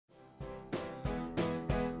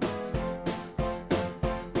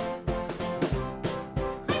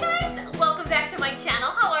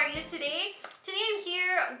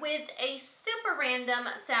with a super random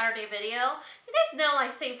Saturday video. You guys know I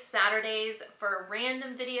save Saturdays for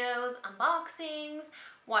random videos, unboxings,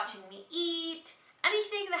 watching me eat,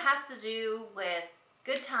 anything that has to do with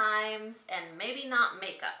good times and maybe not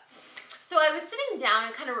makeup. So I was sitting down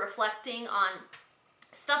and kind of reflecting on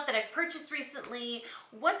stuff that I've purchased recently,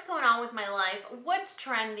 what's going on with my life, what's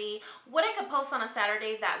trendy, what I could post on a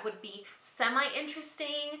Saturday that would be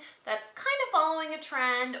semi-interesting, that's kind of following a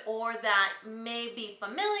trend, or that may be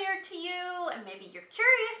familiar to you and maybe you're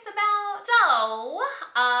curious about. So,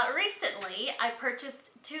 recently I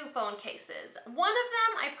purchased 2 phone cases. One of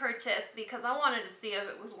them I purchased because I wanted to see if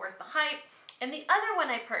it was worth the hype, and the other one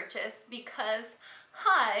I purchased because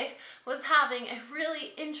I was having a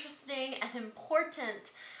really interesting and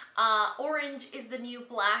important orange is the new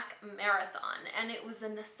black marathon, and it was a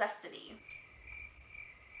necessity.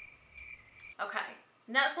 Okay,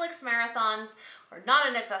 Netflix marathons are not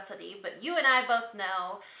a necessity, but you and I both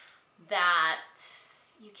know that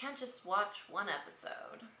you can't just watch one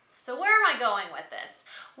episode. So where am I going with this?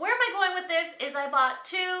 Where am I going with this is I bought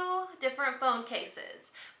 2 different phone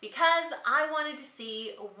cases because I wanted to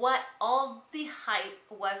see what all the hype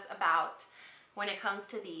was about when it comes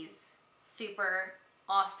to these super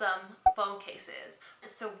awesome phone cases.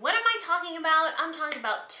 So what am I talking about? I'm talking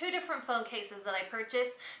about 2 different phone cases that I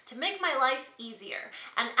purchased to make my life easier.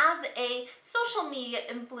 And as a social media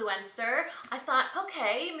influencer, I thought,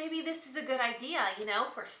 okay, maybe this is a good idea, you know,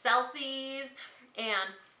 for selfies and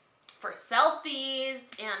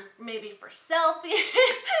maybe for selfies.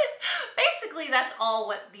 Basically, that's all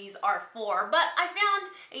what these are for, but I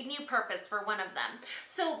found a new purpose for one of them.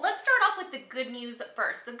 So let's start off with the good news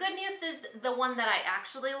first. The good news is the one that I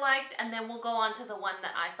actually liked, and then we'll go on to the one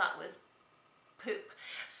that I thought was poop.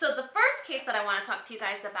 So the first case that I want to talk to you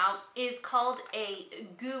guys about is called a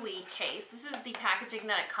GooEy case. This is the packaging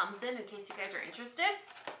that it comes in case you guys are interested.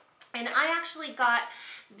 And I actually got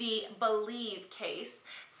the Believe case.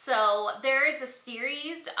 So there is a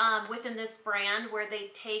series within this brand where they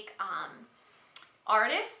take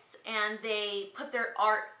artists and they put their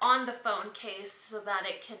art on the phone case so that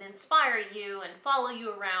it can inspire you and follow you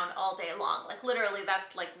around all day long. Like literally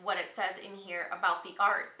that's like what it says in here about the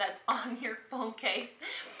art that's on your phone case.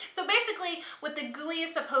 So basically what the GooEy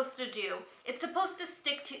is supposed to do, it's supposed to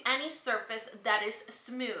stick to any surface that is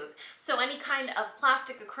smooth. So any kind of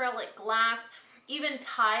plastic, acrylic, glass, even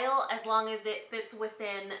tile, as long as it fits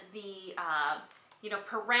within the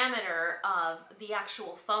parameter of the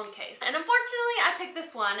actual phone case. And unfortunately, I picked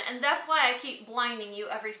this one, and that's why I keep blinding you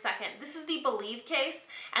every second. This is the Believe case,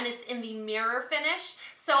 and it's in the mirror finish.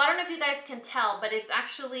 So I don't know if you guys can tell, but it's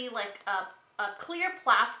actually like a clear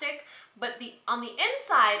plastic, but on the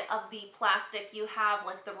inside of the plastic, you have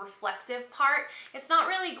like the reflective part. It's not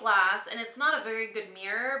really glass, and it's not a very good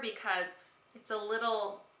mirror because it's a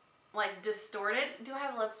little like distorted. Do I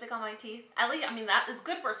have lipstick on my teeth? At least, I mean, that is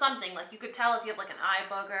good for something. Like you could tell if you have like an eye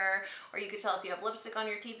booger, or you could tell if you have lipstick on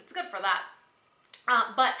your teeth. It's good for that.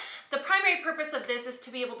 But the primary purpose of this is to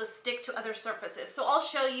be able to stick to other surfaces. So I'll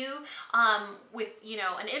show you with,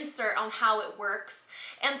 an insert on how it works.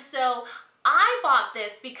 And so I bought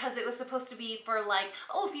this because it was supposed to be for like,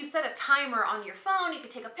 oh, if you set a timer on your phone, you could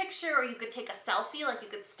take a picture, or you could take a selfie, like you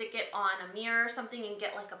could stick it on a mirror or something and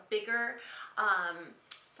get like a bigger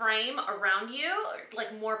frame around you, or like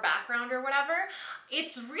more background or whatever.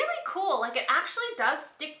 It's really cool. Like it actually does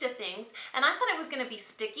stick to things, and I thought it was going to be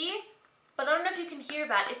sticky, but I don't know if you can hear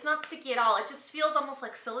that. It's not sticky at all. It just feels almost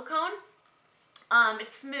like silicone.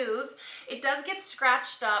 It's smooth. It does get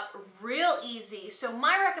scratched up real easy. So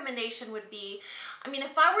my recommendation would be, I mean,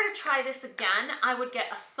 if I were to try this again, I would get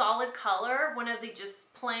a solid color, one of the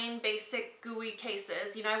just plain basic GooEy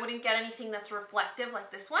cases. I wouldn't get anything that's reflective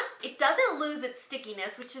like this one. It doesn't lose its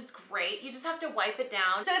stickiness, which is great. You just have to wipe it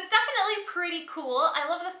down. So it's definitely pretty cool. I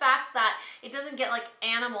love the fact that it doesn't get like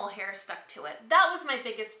animal hair stuck to it. That was my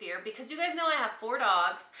biggest fear, because you guys know I have 4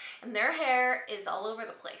 dogs and their hair is all over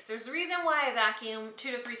the place. There's a reason why I vacuum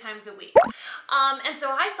 2 to 3 times a week. And so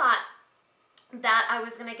I thought that I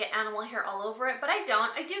was gonna get animal hair all over it, but I don't.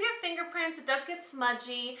 I do get fingerprints. It does get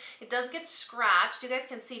smudgy. It does get scratched. You guys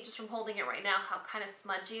can see just from holding it right now how kind of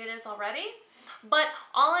smudgy it is already. But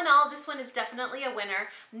all in all, this one is definitely a winner.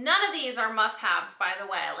 None of these are must-haves, by the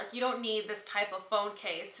way. Like, you don't need this type of phone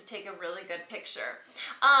case to take a really good picture.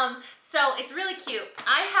 So it's really cute.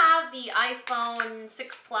 I have the iPhone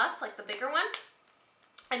 6 Plus, like the bigger one.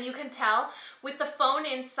 And you can tell with the phone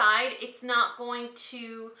inside, it's not going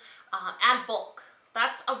to add bulk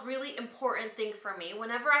That's a really important thing for me.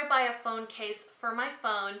 Whenever I buy a phone case for my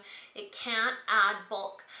phone, it can't add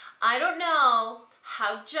bulk. I don't know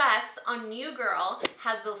how Jess on New Girl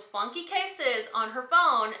has those funky cases on her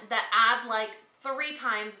phone that add like 3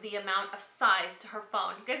 times the amount of size to her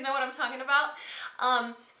phone. You guys know what I'm talking about?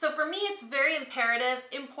 So for me, it's very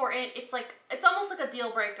important. It's almost like a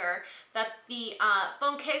deal breaker that the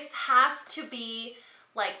phone case has to be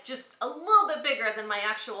like just a little bit bigger than my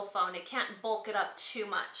actual phone. It can't bulk it up too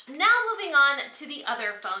much. Now moving on to the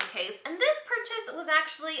other phone case, and this purchase was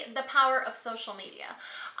actually the power of social media.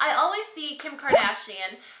 I always see Kim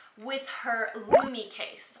Kardashian with her LuMee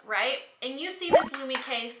case, right? And you see this LuMee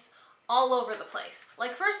case all over the place.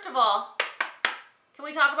 Like, first of all, can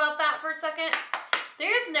we talk about that for a second?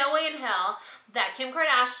 There's no way in hell that Kim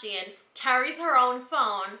Kardashian carries her own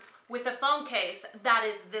phone with a phone case that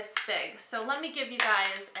is this big. So let me give you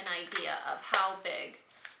guys an idea of how big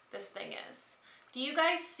this thing is. Do you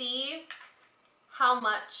guys see how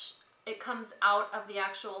much it comes out of the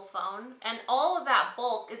actual phone? And all of that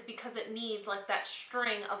bulk is because it needs like that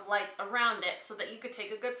string of lights around it so that you could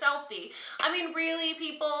take a good selfie. I mean, really,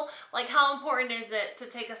 people, like, how important is it to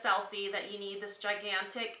take a selfie that you need this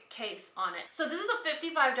gigantic case on it? So this is a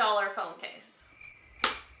 $55 phone case.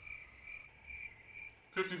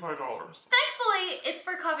 $55. Thankfully, it's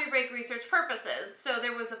for coffee break research purposes, so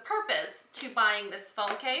there was a purpose to buying this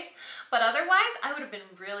phone case, but otherwise, I would have been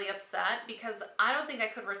really upset because I don't think I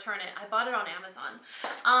could return it. I bought it on Amazon.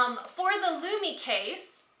 For the LuMee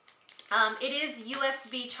case, it is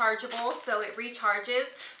USB chargeable, so it recharges.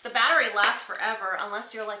 The battery lasts forever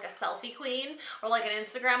unless you're like a selfie queen or like an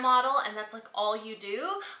Instagram model and that's like all you do.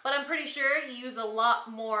 But I'm pretty sure you use a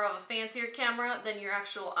lot more of a fancier camera than your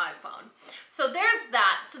actual iPhone. So there's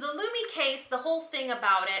that. So the LuMee case, the whole thing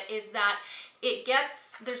about it is that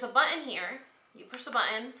there's a button here. You push the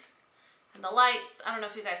button and the lights, I don't know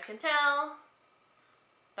if you guys can tell,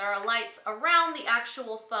 there are lights around the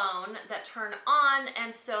actual phone that turn on,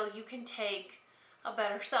 and so you can take a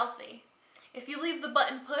better selfie. If you leave the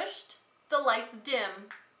button pushed, the lights dim.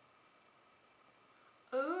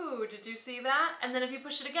 Ooh, did you see that? And then if you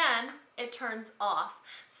push it again, it turns off.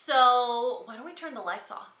 So why don't we turn the lights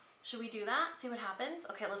off? Should we do that? See what happens?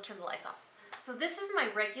 Okay, let's turn the lights off. So this is my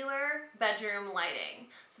regular bedroom lighting.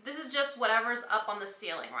 So this is just whatever's up on the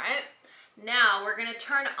ceiling, right? Now we're gonna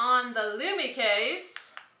turn on the LuMee case.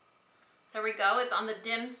 There we go, it's on the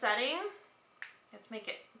dim setting. Let's make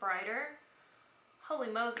it brighter. Holy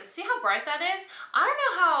Moses, see how bright that is? I don't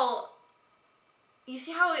know how, you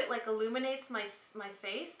see how it like illuminates my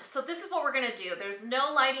face? So this is what we're gonna do. There's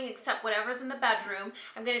no lighting except whatever's in the bedroom.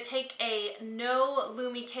 I'm gonna take a no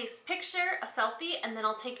LuMee case picture, a selfie, and then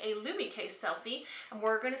I'll take a LuMee case selfie, and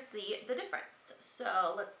we're gonna see the difference.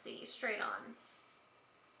 So let's see, straight on.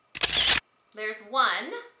 There's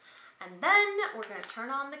one, and then we're gonna turn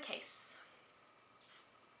on the case.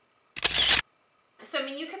 So, I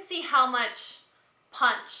mean, you can see how much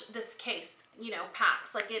punch this case, you know,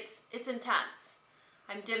 packs. Like, it's intense.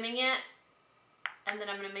 I'm dimming it, and then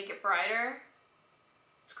I'm gonna make it brighter.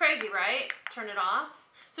 It's crazy, right? Turn it off.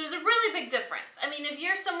 So there's a really big difference. I mean, if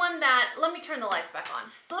you're someone that, let me turn the lights back on.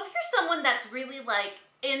 So if you're someone that's really like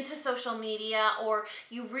into social media, or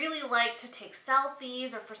you really like to take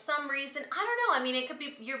selfies, or for some reason, I don't know, I mean, it could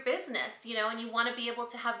be your business, you know, and you want to be able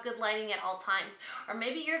to have good lighting at all times. Or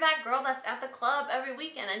maybe you're that girl that's at the club every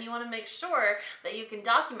weekend and you want to make sure that you can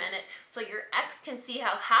document it so your ex can see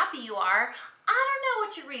how happy you are. I don't know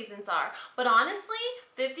what your reasons are, but honestly,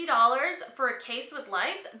 $50 for a case with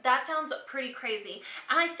lights, that sounds pretty crazy.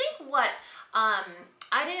 And I think what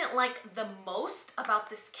I didn't like the most about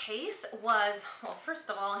this case was, well, first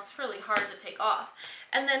of all, it's really hard to take off.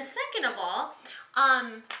 And then second of all,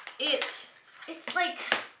 it's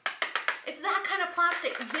that kind of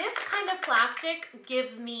plastic. This kind of plastic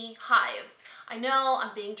gives me hives. I know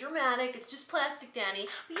I'm being dramatic, it's just plastic, Dani,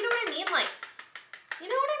 but you know what I mean? Like, you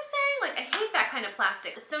know what I'm saying? Like, I hate that kind of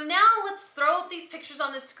plastic. So now let's throw up these pictures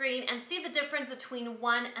on the screen and see the difference between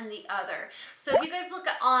one and the other. So if you guys look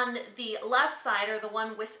on the left side, or the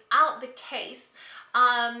one without the case,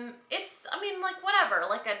 it's, I mean, like, whatever,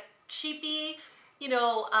 like a cheapy, you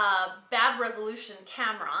know, bad resolution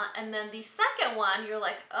camera. And then the second one, you're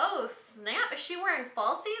like, oh snap, is she wearing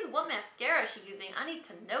falsies? What mascara is she using? I need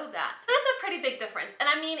to know that. So that's a pretty big difference. And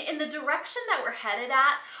I mean, in the direction that we're headed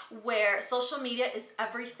at, where social media is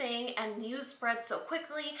everything and news spreads so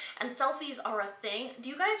quickly and selfies are a thing. Do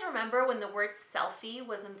you guys remember when the word selfie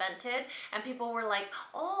was invented and people were like,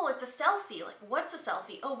 oh, it's a selfie. Like, what's a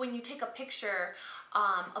selfie? Oh, when you take a picture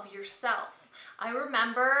of yourself. I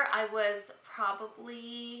remember I was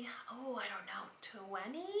probably, oh, I don't know,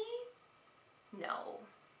 20? No.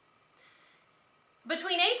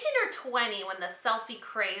 Between 18 or 20 when the selfie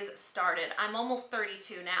craze started, I'm almost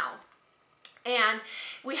 32 now. And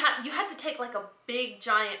you had to take like a big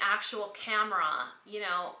giant actual camera, you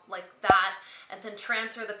know, like that, and then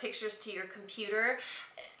transfer the pictures to your computer.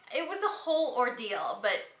 It was a whole ordeal,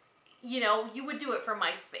 but you know, you would do it for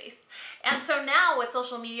MySpace. And so now with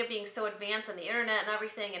social media being so advanced and the internet and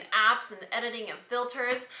everything and apps and editing and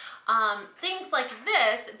filters, things like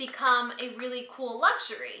this become a really cool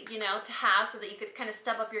luxury, you know, to have so that you could kind of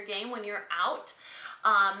step up your game when you're out.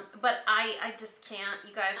 But I just can't,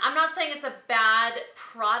 you guys. I'm not saying it's a bad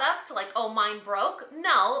product, like, oh, mine broke.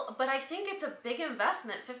 No, but I think it's a big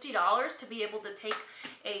investment, $50 to be able to take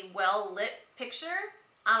a well-lit picture.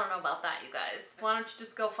 I don't know about that, you guys. Why don't you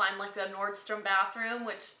just go find like the Nordstrom bathroom,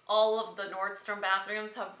 which all of the Nordstrom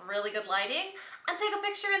bathrooms have really good lighting, and take a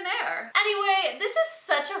picture in there. Anyway, this is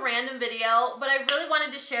such a random video, but I really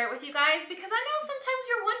wanted to share it with you guys because I know sometimes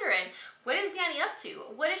you're wondering, what is Dani up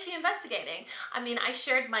to? What is she investigating? I mean, I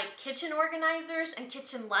shared my kitchen organizers and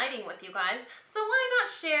kitchen lighting with you guys, so why not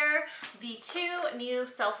share the 2 new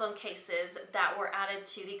cell phone cases that were added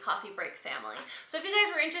to the Coffee Break family. So if you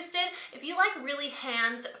guys were interested, if you like really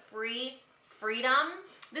hands-free freedom,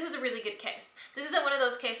 this is a really good case. This isn't one of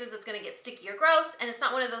those cases that's gonna get sticky or gross, and it's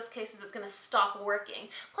not one of those cases that's gonna stop working.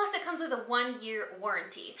 Plus it comes with a 1-year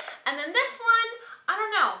warranty. And then this one, I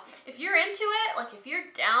don't know, if you're into it, like if you're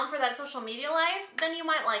down for that social media life, then you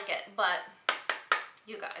might like it, but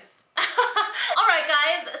you guys. All right,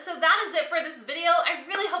 guys, so that is it for this video. I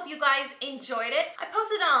really hope you guys enjoyed it. I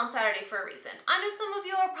posted it on Saturday for a reason. I know some of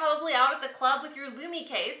you are probably out at the club with your LuMee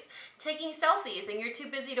Case taking selfies and you're too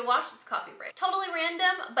busy to watch this coffee break. Totally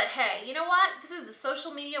random, but hey, you know what? This is the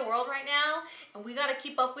social media world right now, and we gotta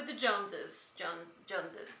keep up with the Joneses.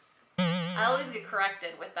 Joneses. I always get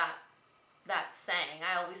corrected with that saying.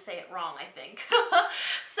 I always say it wrong, I think.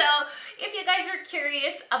 So if you guys are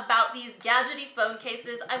curious about these gadgety phone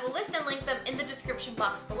cases, I will list and link them in the description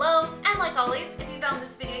box below. And like always, if you found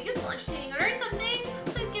this video useful, entertaining, or learned something,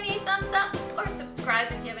 please give me a thumbs up or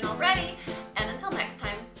subscribe if you haven't already. And until next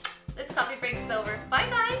time, this coffee break is over. Bye,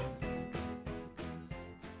 guys.